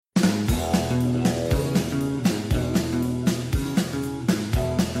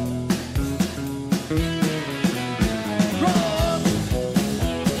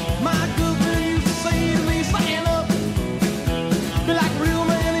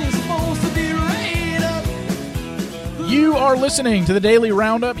You are listening to the Daily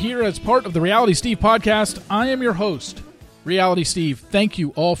Roundup here as part of the Reality Steve podcast. I am your host, Reality Steve. Thank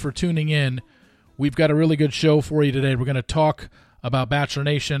you all for tuning in. We've got a really good show for you today. We're going to talk about Bachelor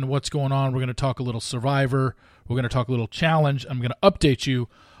Nation, what's going on. We're going to talk a little Survivor. We're going to talk a little challenge. I'm going to update you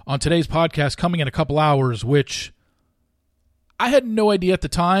on today's podcast coming in a couple hours, which I had no idea at the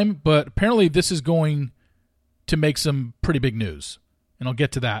time, but apparently this is going to make some pretty big news, and I'll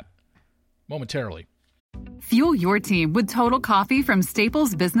get to that momentarily. Fuel your team with Total Coffee from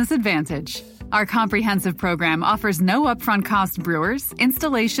Staples Business Advantage. Our comprehensive program offers no upfront cost brewers,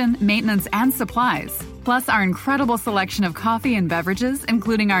 installation, maintenance, and supplies. Plus our incredible selection of coffee and beverages,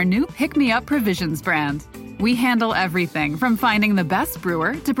 including our new Pick Me Up Provisions brand. We handle everything from finding the best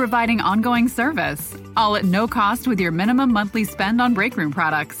brewer to providing ongoing service, all at no cost with your minimum monthly spend on break room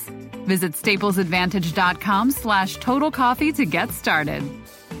products. Visit staplesadvantage.com/total coffee to get started.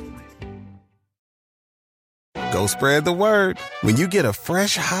 Go spread the word. When you get a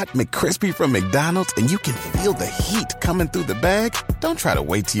fresh, hot McCrispy from McDonald's and you can feel the heat coming through the bag, don't try to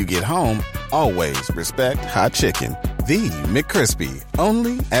wait till you get home. Always respect hot chicken. The McCrispy,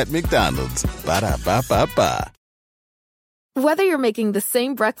 only at McDonald's. Ba-da-ba-ba-ba. Whether you're making the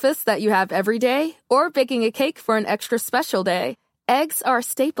same breakfast that you have every day or baking a cake for an extra special day, eggs are a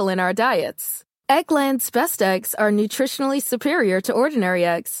staple in our diets. Eggland's best eggs are nutritionally superior to ordinary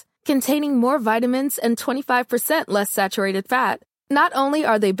eggs, containing more vitamins and 25% less saturated fat. Not only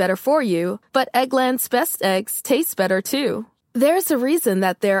are they better for you, but Eggland's best eggs taste better too. There's a reason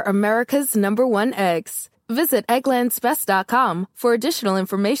that they're America's #1 eggs. Visit egglandsbest.com for additional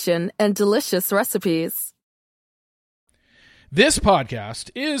information and delicious recipes. This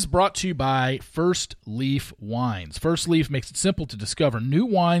podcast is brought to you by First Leaf Wines. First Leaf makes it simple to discover new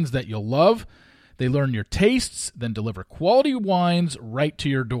wines that you'll love. They learn your tastes, then deliver quality wines right to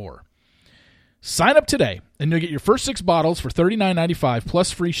your door. Sign up today, and you'll get your first 6 bottles for $39.95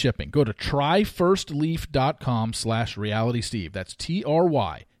 plus free shipping. Go to tryfirstleaf.com/realitysteve. That's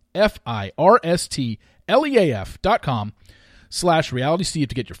tryfirstleaf.com/realitysteve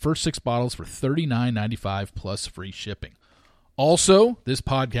to get your first 6 bottles for $39.95 plus free shipping. Also, this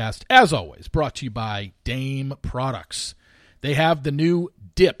podcast, as always, brought to you by Dame Products. They have the new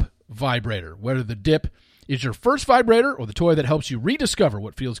Dip vibrator. Whether the Dip is your first vibrator or the toy that helps you rediscover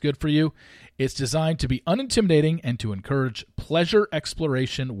what feels good for you, it's designed to be unintimidating and to encourage pleasure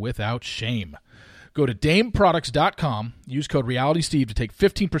exploration without shame. Go to dameproducts.com, use code RealitySteve to take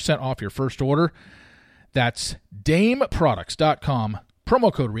 15% off your first order. That's dameproducts.com,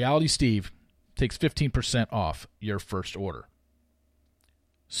 promo code RealitySteve takes 15% off your first order.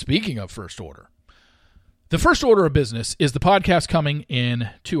 Speaking of first order, the first order of business is the podcast coming in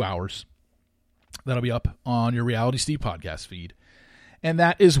 2 hours. That'll be up on your Reality Steve podcast feed. And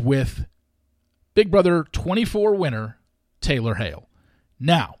that is with Big Brother 24 winner Taylor Hale.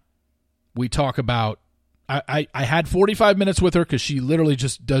 Now, we talk about, I had 45 minutes with her because she literally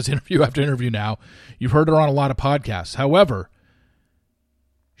just does interview after interview now. You've heard her on a lot of podcasts. However,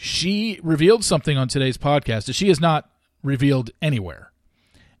 she revealed something on today's podcast that she has not revealed anywhere.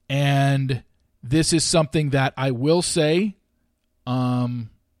 And this is something that I will say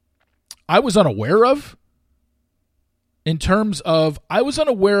I was unaware of, in terms of I was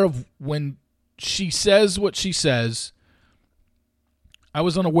unaware of when she says what she says. I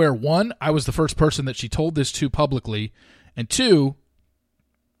was unaware, one, I was the first person that she told this to publicly, and two,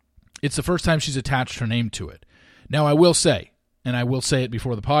 it's the first time she's attached her name to it. Now, I will say, and I will say it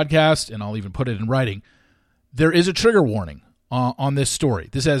before the podcast, and I'll even put it in writing, there is a trigger warning on this story.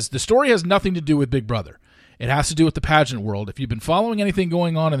 The story has nothing to do with Big Brother. It has to do with the pageant world. If you've been following anything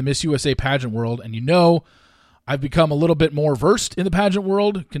going on in the Miss USA pageant world, and you know I've become a little bit more versed in the pageant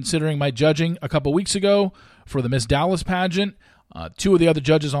world, considering my judging a couple weeks ago for the Miss Dallas pageant. 2 of the other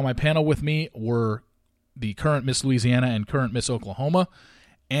judges on my panel with me were the current Miss Louisiana and current Miss Oklahoma.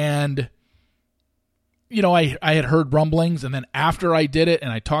 And, you know, I had heard rumblings, and then after I did it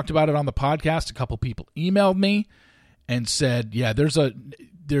and I talked about it on the podcast, a couple people emailed me and said, yeah, there's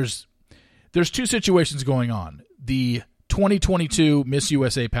 2 situations going on. The 2022 Miss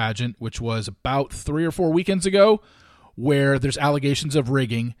USA pageant, which was about 3 or 4 weekends ago, where there's allegations of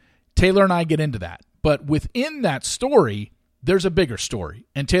rigging. Taylor and I get into that. But within that story, there's a bigger story,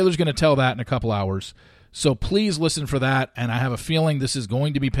 and Taylor's going to tell that in a couple hours. So please listen for that, and I have a feeling this is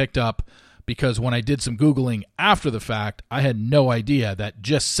going to be picked up, because when I did some Googling after the fact, I had no idea that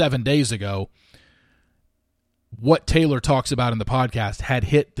just 7 days ago, what Taylor talks about in the podcast had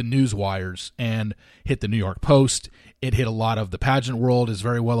hit the news wires and hit the New York Post. It hit a lot of the pageant world, is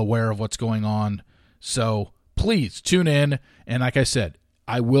very well aware of what's going on. So please tune in. And like I said,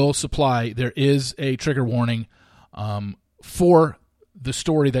 I will supply, there is a trigger warning for the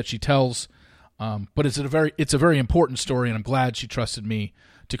story that she tells. But it's a very important story, and I'm glad she trusted me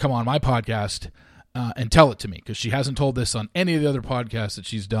to come on my podcast and tell it to me, because she hasn't told this on any of the other podcasts that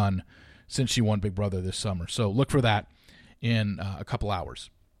she's done since she won Big Brother this summer. So look for that in a couple hours.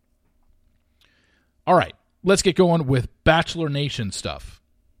 All right, let's get going with Bachelor Nation stuff.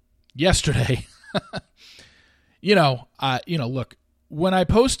 Yesterday, look, when I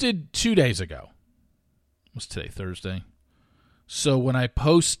posted 2 days ago, what's today, Thursday? So when I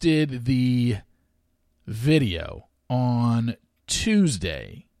posted the video on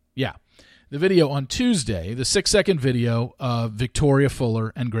Tuesday, the video on Tuesday, the 6-second video of Victoria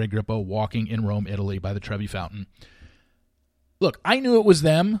Fuller and Greg Grippo walking in Rome, Italy by the Trevi Fountain. Look, I knew it was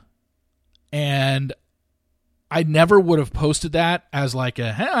them, and I never would have posted that as like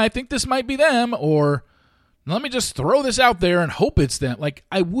hey, I think this might be them, or let me just throw this out there and hope it's them. Like,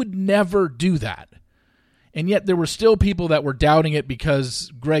 I would never do that. And yet there were still people that were doubting it because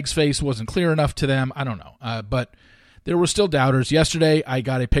Greg's face wasn't clear enough to them. I don't know. But there were still doubters. Yesterday, I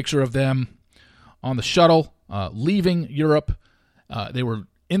got a picture of them on the shuttle leaving Europe. They were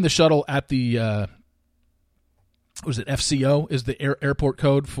in the shuttle at the, was it FCO is the airport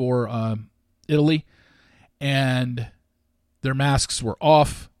code for Italy. And their masks were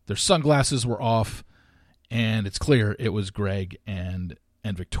off. Their sunglasses were off. And it's clear it was Greg and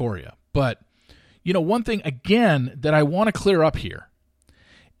Victoria. But one thing, again, that I want to clear up here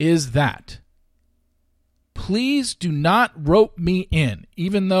is that please do not rope me in,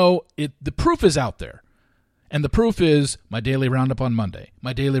 even though the proof is out there. And the proof is my daily roundup on Monday,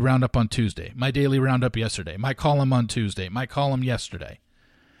 my daily roundup on Tuesday, my daily roundup yesterday, my column on Tuesday, my column yesterday.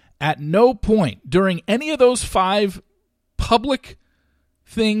 At no point during any of those 5 public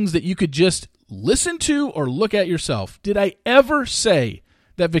things that you could just listen to or look at yourself did I ever say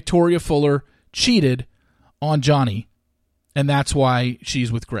that Victoria Fuller cheated on Johnny, and that's why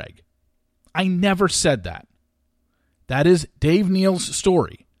she's with Greg. I never said that. That is Dave Neal's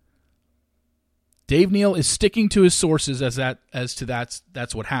story. Dave Neal is sticking to his sources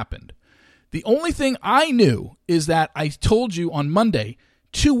that's what happened. The only thing I knew is that I told you on Monday,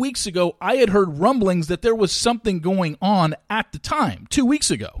 2 weeks ago, I had heard rumblings that there was something going on at the time, 2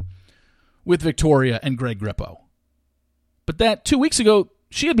 weeks ago, with Victoria and Greg Grippo. But that 2 weeks ago,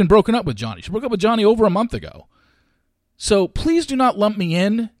 she had been broken up with Johnny. She broke up with Johnny over a month ago. So please do not lump me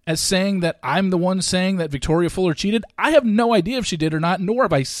in as saying that I'm the one saying that Victoria Fuller cheated. I have no idea if she did or not, nor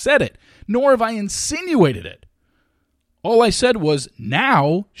have I said it, nor have I insinuated it. All I said was,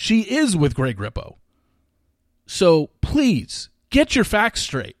 now she is with Greg Grippo. So please, get your facts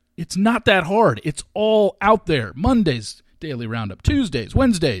straight. It's not that hard. It's all out there. Mondays, daily roundup. Tuesdays,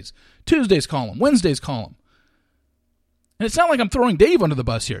 Wednesdays. Tuesday's column, Wednesday's column. And it's not like I'm throwing Dave under the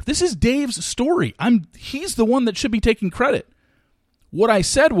bus here. This is Dave's story. He's the one that should be taking credit. What I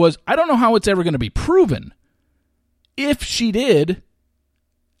said was, I don't know how it's ever going to be proven. If she did,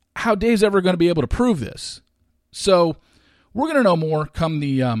 how Dave's ever going to be able to prove this. So we're going to know more come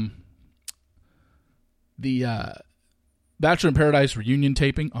the Bachelor in Paradise reunion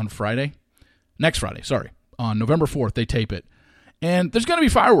taping on Friday. Next Friday, on November 4th, they tape it. And there's going to be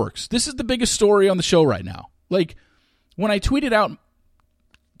fireworks. This is the biggest story on the show right now. Like, when I tweeted out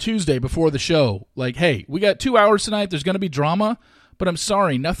Tuesday before the show, like, hey, we got 2 hours tonight, there's going to be drama, but I'm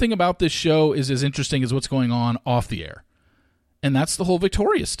sorry, nothing about this show is as interesting as what's going on off the air. And that's the whole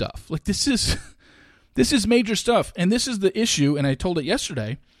Victoria stuff. Like, this is major stuff. And this is the issue, and I told it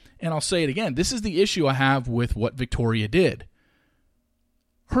yesterday, and I'll say it again. This is the issue I have with what Victoria did.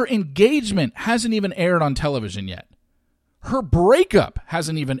 Her engagement hasn't even aired on television yet. Her breakup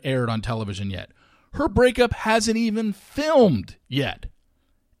hasn't even aired on television yet. Her breakup hasn't even filmed yet.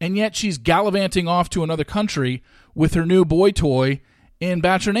 And yet she's gallivanting off to another country with her new boy toy in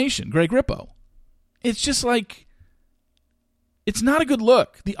Bachelor Nation, Greg Grippo. It's just like, it's not a good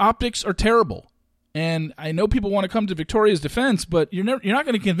look. The optics are terrible. And I know people want to come to Victoria's defense, but you're not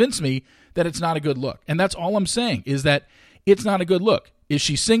going to convince me that it's not a good look. And that's all I'm saying, is that it's not a good look. Is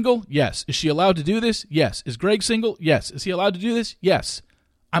she single? Yes. Is she allowed to do this? Yes. Is Greg single? Yes. Is he allowed to do this? Yes.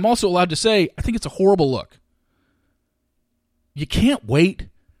 I'm also allowed to say, I think it's a horrible look. You can't wait.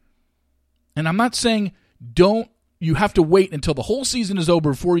 And I'm not saying you have to wait until the whole season is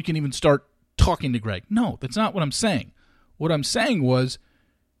over before you can even start talking to Greg. No, that's not what I'm saying. What I'm saying was,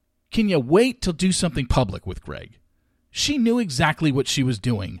 can you wait to do something public with Greg? She knew exactly what she was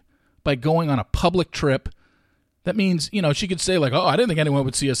doing by going on a public trip. That means, she could say like, oh, I didn't think anyone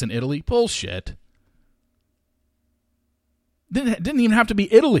would see us in Italy. Bullshit. Didn't even have to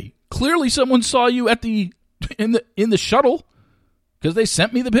be Italy. Clearly someone saw you at in the shuttle because they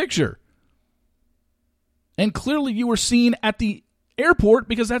sent me the picture. And clearly you were seen at the airport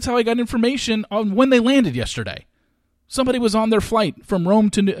because that's how I got information on when they landed yesterday. Somebody was on their flight from Rome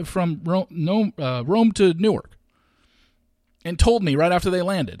to Newark and told me right after they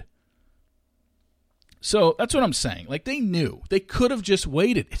landed. So that's what I'm saying. Like, they knew. They could have just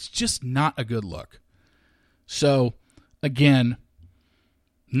waited. It's just not a good look. So, again,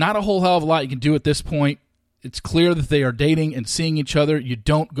 not a whole hell of a lot you can do at this point. It's clear that they are dating and seeing each other. You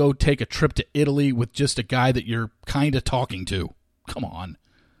don't go take a trip to Italy with just a guy that you're kind of talking to. Come on.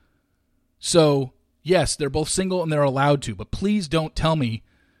 So, yes, they're both single and they're allowed to, but please don't tell me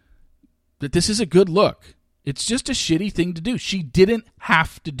that this is a good look. It's just a shitty thing to do. She didn't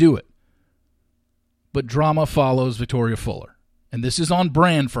have to do it. But drama follows Victoria Fuller. And this is on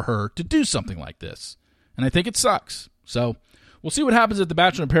brand for her to do something like this. And I think it sucks. So we'll see what happens at the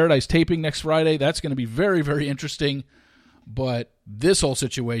Bachelor in Paradise taping next Friday. That's going to be very, very interesting. But this whole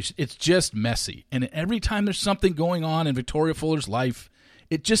situation, it's just messy. And every time there's something going on in Victoria Fuller's life,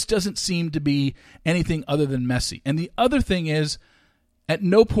 it just doesn't seem to be anything other than messy. And the other thing is, at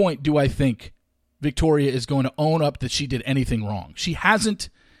no point do I think Victoria is going to own up that she did anything wrong. She hasn't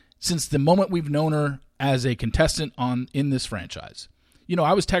since the moment we've known her as a contestant in this franchise. You know,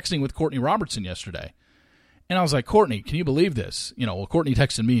 I was texting with Courtney Robertson yesterday, and I was like, Courtney, can you believe this? You know, well, Courtney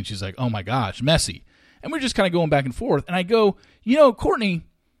texted me, and she's like, oh my gosh, messy. And we're just kind of going back and forth, and I go, you know, Courtney,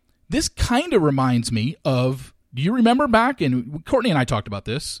 this kind of reminds me of, do you remember back, and Courtney and I talked about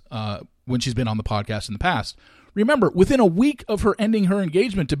this when she's been on the podcast in the past. Remember, within a week of her ending her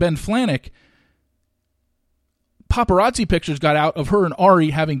engagement to Ben Flajnik, paparazzi pictures got out of her and Ari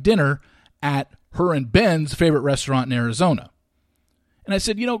having dinner at her and Ben's favorite restaurant in Arizona. And I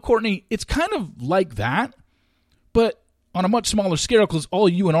said, you know, Courtney, it's kind of like that, but on a much smaller scale because all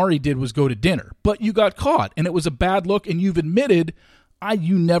you and Ari did was go to dinner. But you got caught, and it was a bad look, and you've admitted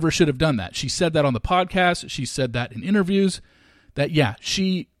you never should have done that. She said that on the podcast. She said that in interviews, that, yeah,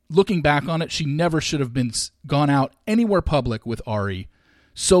 she, looking back on it, she never should have gone out anywhere public with Ari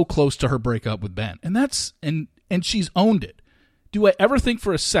so close to her breakup with Ben. And she's owned it. Do I ever think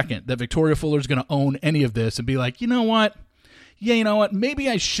for a second that Victoria Fuller is going to own any of this and be like, you know what? Yeah, you know what? Maybe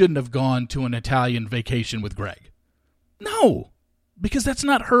I shouldn't have gone to an Italian vacation with Greg. No, because that's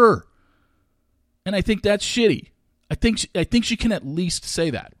not her. And I think that's shitty. I think she can at least say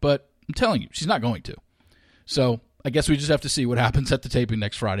that, but I'm telling you, she's not going to. So I guess we just have to see what happens at the taping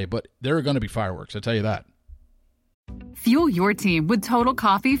next Friday, but there are going to be fireworks, I'll tell you that. Fuel your team with Total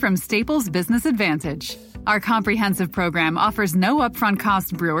Coffee from Staples Business Advantage. Our comprehensive program offers no upfront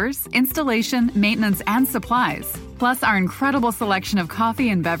cost brewers, installation, maintenance, and supplies. Plus our incredible selection of coffee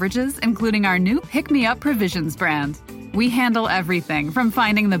and beverages, including our new Pick Me Up Provisions brand. We handle everything from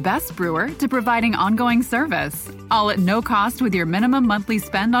finding the best brewer to providing ongoing service, all at no cost with your minimum monthly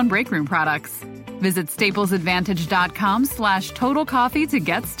spend on breakroom products. Visit staplesadvantage.com/Total Coffee to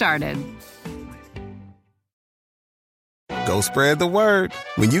get started. Go spread the word.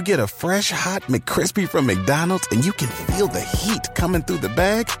 When you get a fresh, hot McCrispy from McDonald's and you can feel the heat coming through the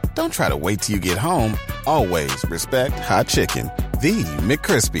bag, don't try to wait till you get home. Always respect hot chicken. The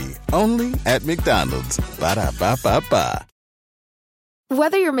McCrispy, only at McDonald's. Ba-da-ba-ba-ba.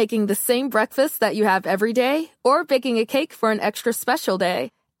 Whether you're making the same breakfast that you have every day or baking a cake for an extra special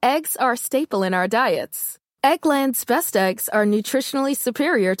day, eggs are a staple in our diets. Eggland's Best Eggs are nutritionally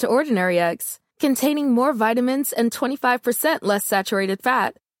superior to ordinary eggs, containing more vitamins and 25% less saturated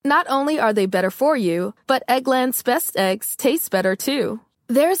fat. Not only are they better for you, but Eggland's Best Eggs taste better too.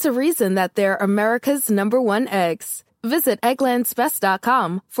 There's a reason that they're America's #1 eggs. Visit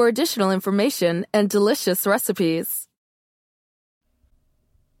egglandsbest.com for additional information and delicious recipes.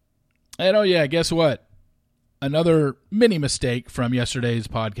 And oh yeah, guess what? Another mini mistake from yesterday's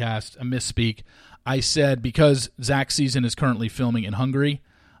podcast, a misspeak. I said because Zach's season is currently filming in Hungary,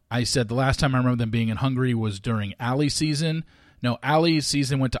 I said the last time I remember them being in Hungary was during Ali's season. No, Ali's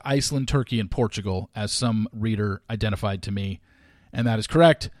season went to Iceland, Turkey, and Portugal, as some reader identified to me. And that is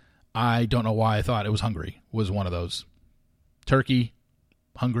correct. I don't know why I thought it was Hungary was one of those. Turkey,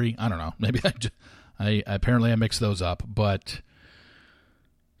 Hungary, I don't know. Maybe I apparently I mixed those up. But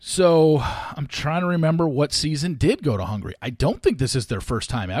so I'm trying to remember what season did go to Hungary. I don't think this is their first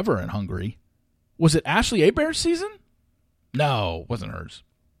time ever in Hungary. Was it Ashley Abear's season? No, it wasn't hers.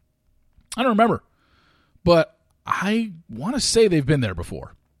 I don't remember, but I want to say they've been there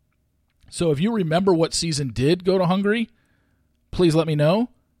before. So if you remember what season did go to Hungary, please let me know.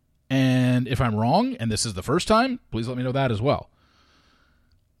 And if I'm wrong, and this is the first time, please let me know that as well.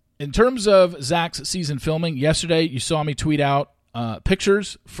 In terms of Zach's season filming, yesterday you saw me tweet out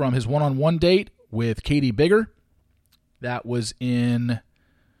pictures from his one-on-one date with Katie Bigger. That was in,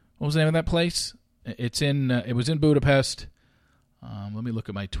 what was the name of that place? It was in Budapest. Let me look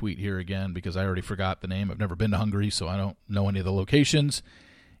at my tweet here again because I already forgot the name. I've never been to Hungary, so I don't know any of the locations.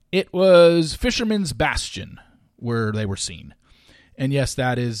 It was Fisherman's Bastion where they were seen. And yes,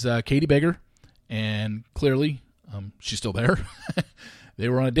 that is Katie Baker, and clearly she's still there. They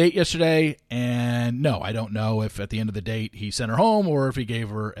were on a date yesterday, and no, I don't know if at the end of the date he sent her home or if he gave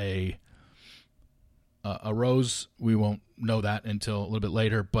her a rose. We won't know that until a little bit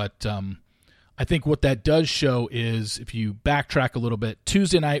later, but I think what that does show is, if you backtrack a little bit,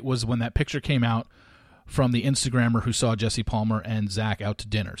 Tuesday night was when that picture came out from the Instagrammer who saw Jesse Palmer and Zach out to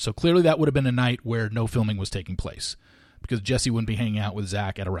dinner. So clearly that would have been a night where no filming was taking place because Jesse wouldn't be hanging out with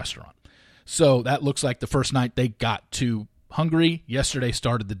Zach at a restaurant. So that looks like the first night they got to Hungary. Yesterday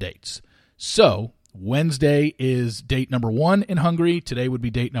started the dates. So Wednesday is date number 1 in Hungary. Today would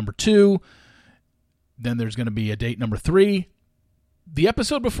be date number 2. Then there's going to be a date number 3. The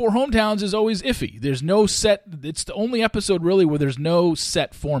episode before Hometowns is always iffy. There's no set. It's the only episode really where there's no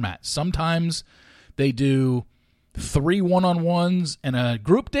set format. Sometimes they do 3 one-on-ones and a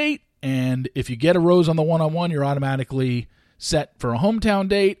group date, and if you get a rose on the one-on-one, you're automatically set for a hometown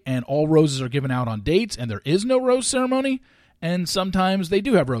date, and all roses are given out on dates, and there is no rose ceremony, and sometimes they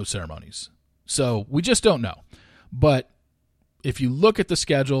do have rose ceremonies. So we just don't know. But if you look at the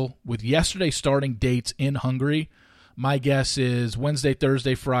schedule, with yesterday starting dates in Hungary, my guess is Wednesday,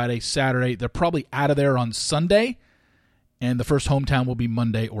 Thursday, Friday, Saturday. They're probably out of there on Sunday, and the first hometown will be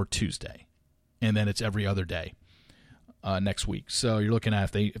Monday or Tuesday. And then it's every other day next week. So you're looking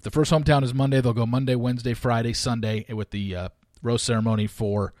at, if the first hometown is Monday, they'll go Monday, Wednesday, Friday, Sunday, with the rose ceremony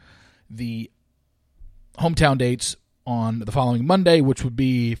for the hometown dates on the following Monday, which would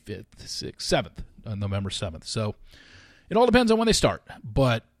be 5th, 6th, 7th, November 7th. So it all depends on when they start,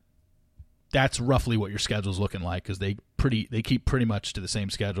 but that's roughly what your schedule is looking like because they keep pretty much to the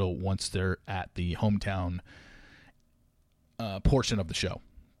same schedule once they're at the hometown portion of the show.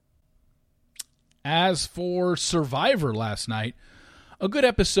 As for Survivor last night, a good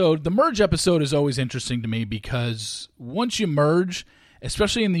episode. The merge episode is always interesting to me because once you merge,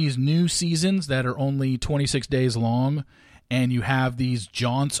 especially in these new seasons that are only 26 days long, and you have these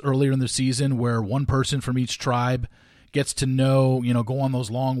jaunts earlier in the season where one person from each tribe gets to know, go on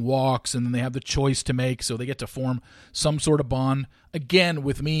those long walks, and then they have the choice to make, so they get to form some sort of bond. Again,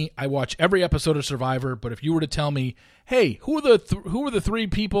 with me, I watch every episode of Survivor, but if you were to tell me, hey, who are the 3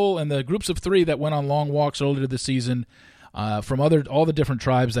 people and the groups of 3 that went on long walks earlier this season from all the different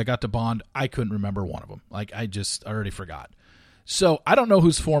tribes that got to bond, I couldn't remember one of them. I already forgot. So I don't know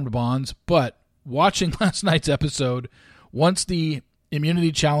who's formed bonds, but watching last night's episode, once the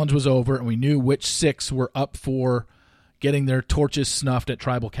immunity challenge was over and we knew which 6 were up for getting their torches snuffed at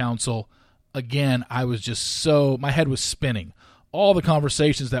Tribal Council, again, I was just my head was spinning. All the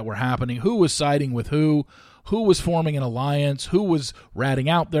conversations that were happening, who was siding with who was forming an alliance, who was ratting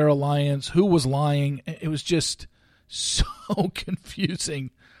out their alliance, who was lying. It was just so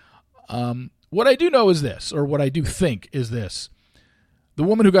confusing. What I do know is this, or what I do think is this. The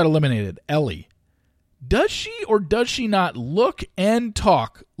woman who got eliminated, Ellie, does she or does she not look and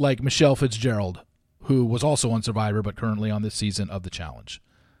talk like Michelle Fitzgerald, who was also on Survivor but currently on this season of the challenge?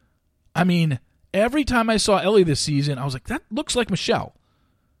 I mean, every time I saw Ellie this season, I was like, that looks like Michelle.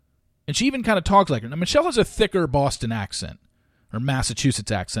 And she even kind of talks like her. Now, Michelle has a thicker Boston accent, or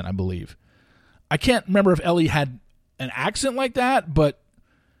Massachusetts accent, I believe. I can't remember if Ellie had an accent like that, but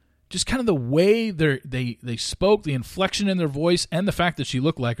just kind of the way they spoke, the inflection in their voice, and the fact that she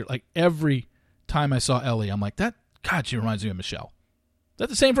looked like her. Like every time I saw Ellie, I'm like, God, she reminds me of Michelle. Is that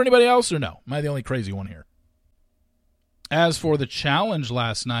the same for anybody else, or no? Am I the only crazy one here? As for the challenge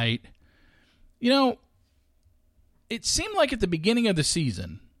last night, it seemed like at the beginning of the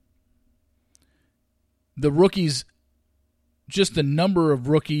season, the rookies, just the number of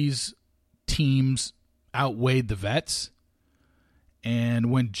rookies teams outweighed the vets. And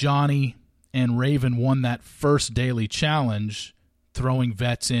when Johnny and Raven won that first daily challenge, throwing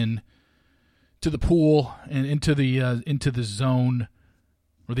vets in to the pool and into the zone,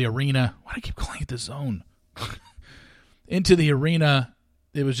 or the arena. Why do I keep calling it the zone? Into the arena,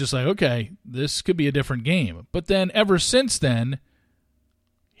 it was just like, okay, this could be a different game. But then ever since then,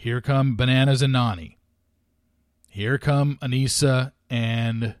 here come Bananas and Nani. Here come Anissa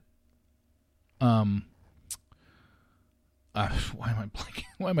and why am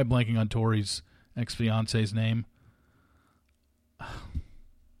I blanking on Tori's ex-fiance's name?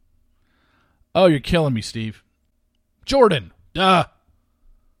 Oh, you're killing me, Steve. Jordan. Duh.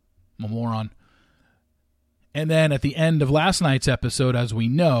 I'm a moron. And then at the end of last night's episode, as we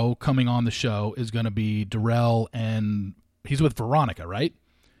know, coming on the show is going to be Darrell, and he's with Veronica, right?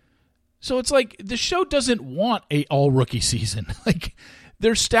 So it's like the show doesn't want a all-rookie season. Like,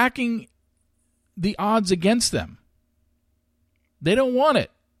 they're stacking the odds against them. They don't want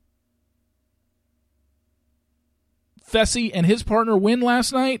it. Fessy and his partner win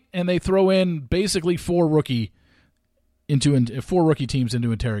last night, and they throw in basically four rookie teams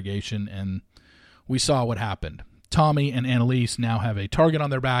into interrogation, and we saw what happened. Tommy and Annalise now have a target on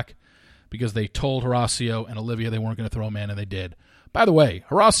their back because they told Horacio and Olivia they weren't going to throw him in, and they did. By the way,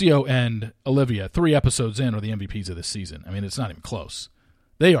 Horacio and Olivia, 3 episodes in, are the MVPs of this season. I mean, it's not even close.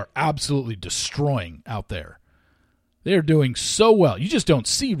 They are absolutely destroying out there. They are doing so well. You just don't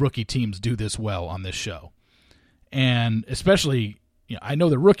see rookie teams do this well on this show. And especially, I know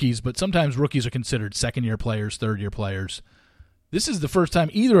they're rookies, but sometimes rookies are considered second-year players, third-year players. This is the first time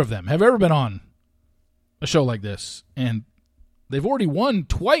either of them have ever been on a show like this. And they've already won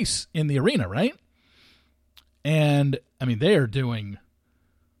twice in the arena, right? And, I mean, they are doing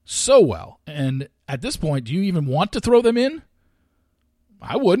so well. And at this point, do you even want to throw them in?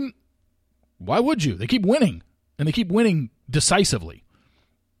 I wouldn't. Why would you? They keep winning, and they keep winning decisively.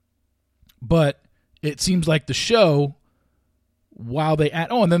 But it seems like the show, while they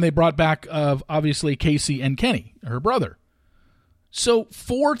and then they brought back, obviously, Casey and Kenny, her brother. So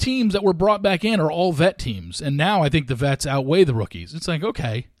 4 teams that were brought back in are all vet teams, and now I think the vets outweigh the rookies. It's like,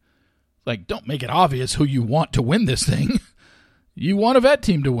 okay. Like, don't make it obvious who you want to win this thing. You want a vet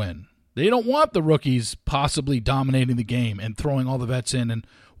team to win. They don't want the rookies possibly dominating the game and throwing all the vets in and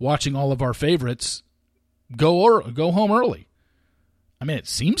watching all of our favorites go home early. I mean, it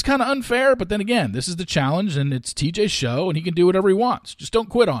seems kind of unfair, but then again, this is the challenge, and it's TJ's show, and he can do whatever he wants. Just don't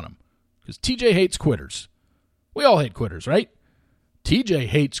quit on him, because TJ hates quitters. We all hate quitters, right? TJ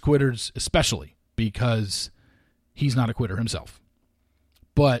hates quitters especially because he's not a quitter himself.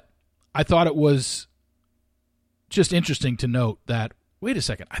 But I thought it was just interesting to note that, wait a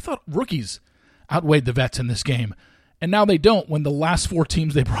second, I thought rookies outweighed the vets in this game, and now they don't when the last 4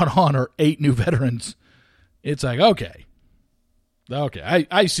 teams they brought on are 8 new veterans. It's like, okay,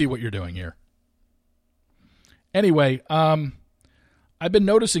 I see what you're doing here. Anyway, I've been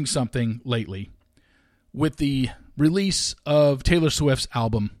noticing something lately with the release of Taylor Swift's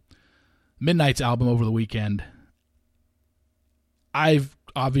album, Midnight's album over the weekend.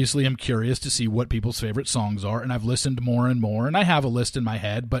 Obviously am curious to see what people's favorite songs are, and I've listened more and more, and I have a list in my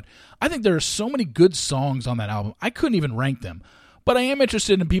head, but I think there are so many good songs on that album, I couldn't even rank them. But I am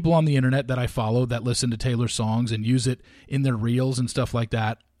interested in people on the internet that I follow that listen to Taylor songs and use it in their reels and stuff like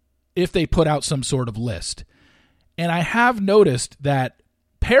that, if they put out some sort of list. And I have noticed that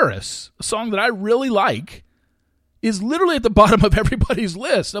Paris, a song that I really like, is literally at the bottom of everybody's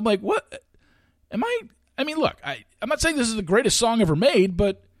list. I'm like, what? I mean, look, I'm not saying this is the greatest song ever made,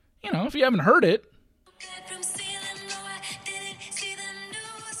 but, if you haven't heard it.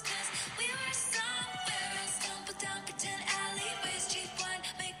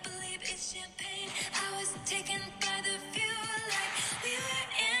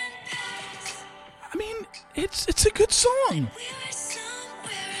 I mean, it's a good song.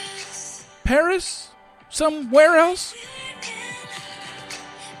 Paris? Somewhere else?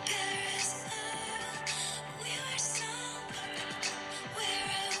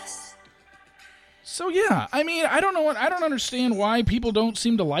 So yeah, I mean, I don't understand why people don't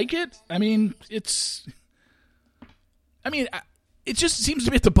seem to like it. I mean, it just seems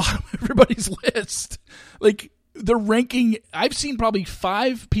to be at the bottom of everybody's list. Like, they're ranking, I've seen probably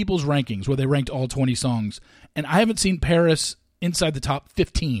 5 people's rankings where they ranked all 20 songs, and I haven't seen Paris inside the top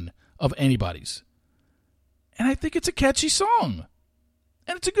 15 of anybody's. And I think it's a catchy song.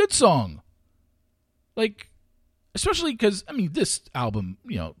 And it's a good song. Like, especially because, I mean, this album,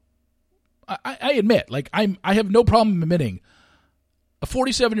 I admit, like, I have no problem admitting a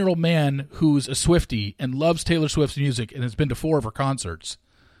 47-year-old man who's a Swiftie and loves Taylor Swift's music and has been to 4 of her concerts.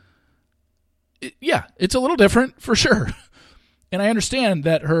 It's a little different, for sure. And I understand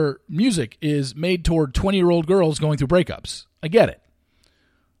that her music is made toward 20-year-old girls going through breakups. I get it.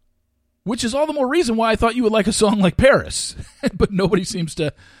 Which is all the more reason why I thought you would like a song like Paris. But nobody seems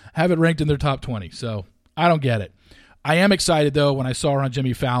to have it ranked in their top 20, so I don't get it. I am excited, though, when I saw her on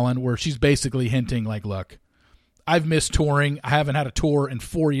Jimmy Fallon, where she's basically hinting, like, look, I've missed touring. I haven't had a tour in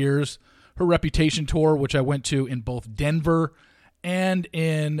 4 years. Her Reputation tour, which I went to in both Denver and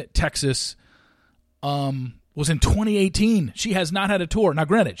in Texas, was in 2018. She has not had a tour. Now,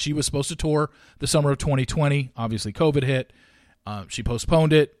 granted, she was supposed to tour the summer of 2020. Obviously, COVID hit. She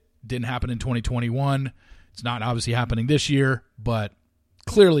postponed it. Didn't happen in 2021. It's not obviously happening this year, but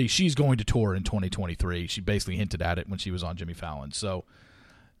clearly she's going to tour in 2023. She basically hinted at it when she was on Jimmy Fallon. So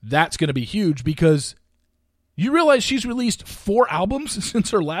that's going to be huge because You realize she's released 4 albums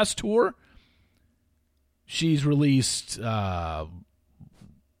since her last tour? She's released,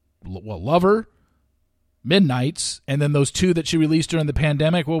 Lover, Midnights, and then those 2 that she released during the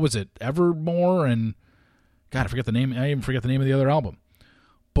pandemic. What was it? Evermore and, God, I forget the name. I even forget the name of the other album.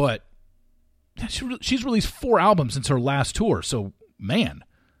 But she's released 4 albums since her last tour. So, man,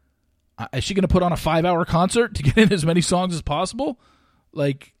 is she going to put on a 5-hour concert to get in as many songs as possible?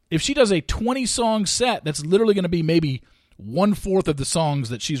 Like, if she does a 20-song set, that's literally going to be maybe 1/4 of the songs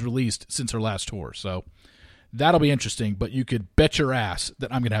that she's released since her last tour. So that'll be interesting, but you could bet your ass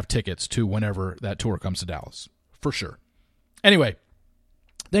that I'm going to have tickets to whenever that tour comes to Dallas, for sure. Anyway,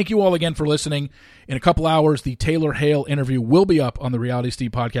 thank you all again for listening. In a couple hours, the Taylor Hale interview will be up on the Reality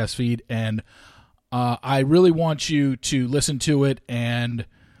Steve podcast feed, and I really want you to listen to it and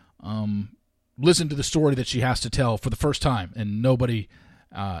listen to the story that she has to tell for the first time, and nobody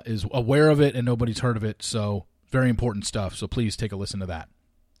is aware of it and nobody's heard of it, so very important stuff. So please take a listen to that.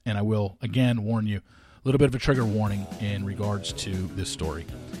 And I will, again, warn you, a little bit of a trigger warning in regards to this story.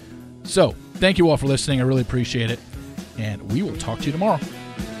 So thank you all for listening. I really appreciate it, and we will talk to you tomorrow.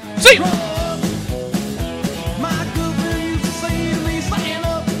 See you!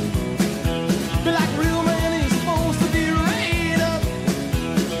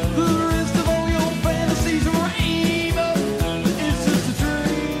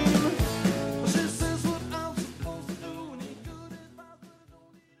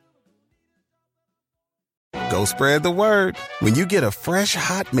 Go spread the word. When you get a fresh,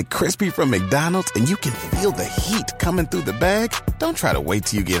 hot McCrispy from McDonald's and you can feel the heat coming through the bag, don't try to wait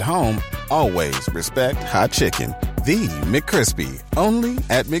till you get home. Always respect hot chicken. The McCrispy, only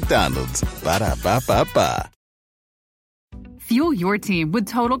at McDonald's. Ba-da-ba-ba-ba. Fuel your team with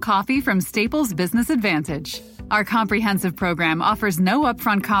Total Coffee from Staples Business Advantage. Our comprehensive program offers no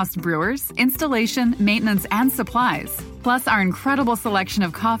upfront cost brewers, installation, maintenance, and supplies. Plus our incredible selection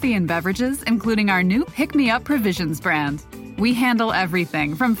of coffee and beverages, including our new Pick Me Up Provisions brand. We handle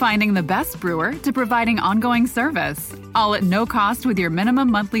everything from finding the best brewer to providing ongoing service, all at no cost with your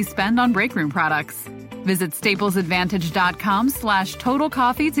minimum monthly spend on break room products. Visit staplesadvantage.com/total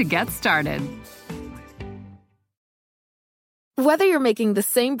coffee to get started. Whether you're making the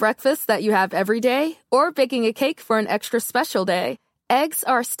same breakfast that you have every day or baking a cake for an extra special day, eggs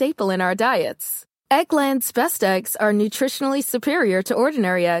are a staple in our diets. Eggland's Best Eggs are nutritionally superior to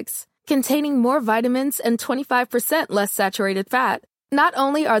ordinary eggs, containing more vitamins and 25% less saturated fat. Not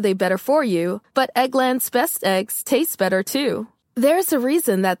only are they better for you, but Eggland's Best Eggs taste better too. There's a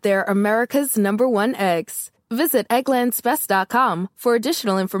reason that they're America's #1 eggs. Visit egglandsbest.com for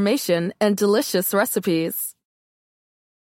additional information and delicious recipes.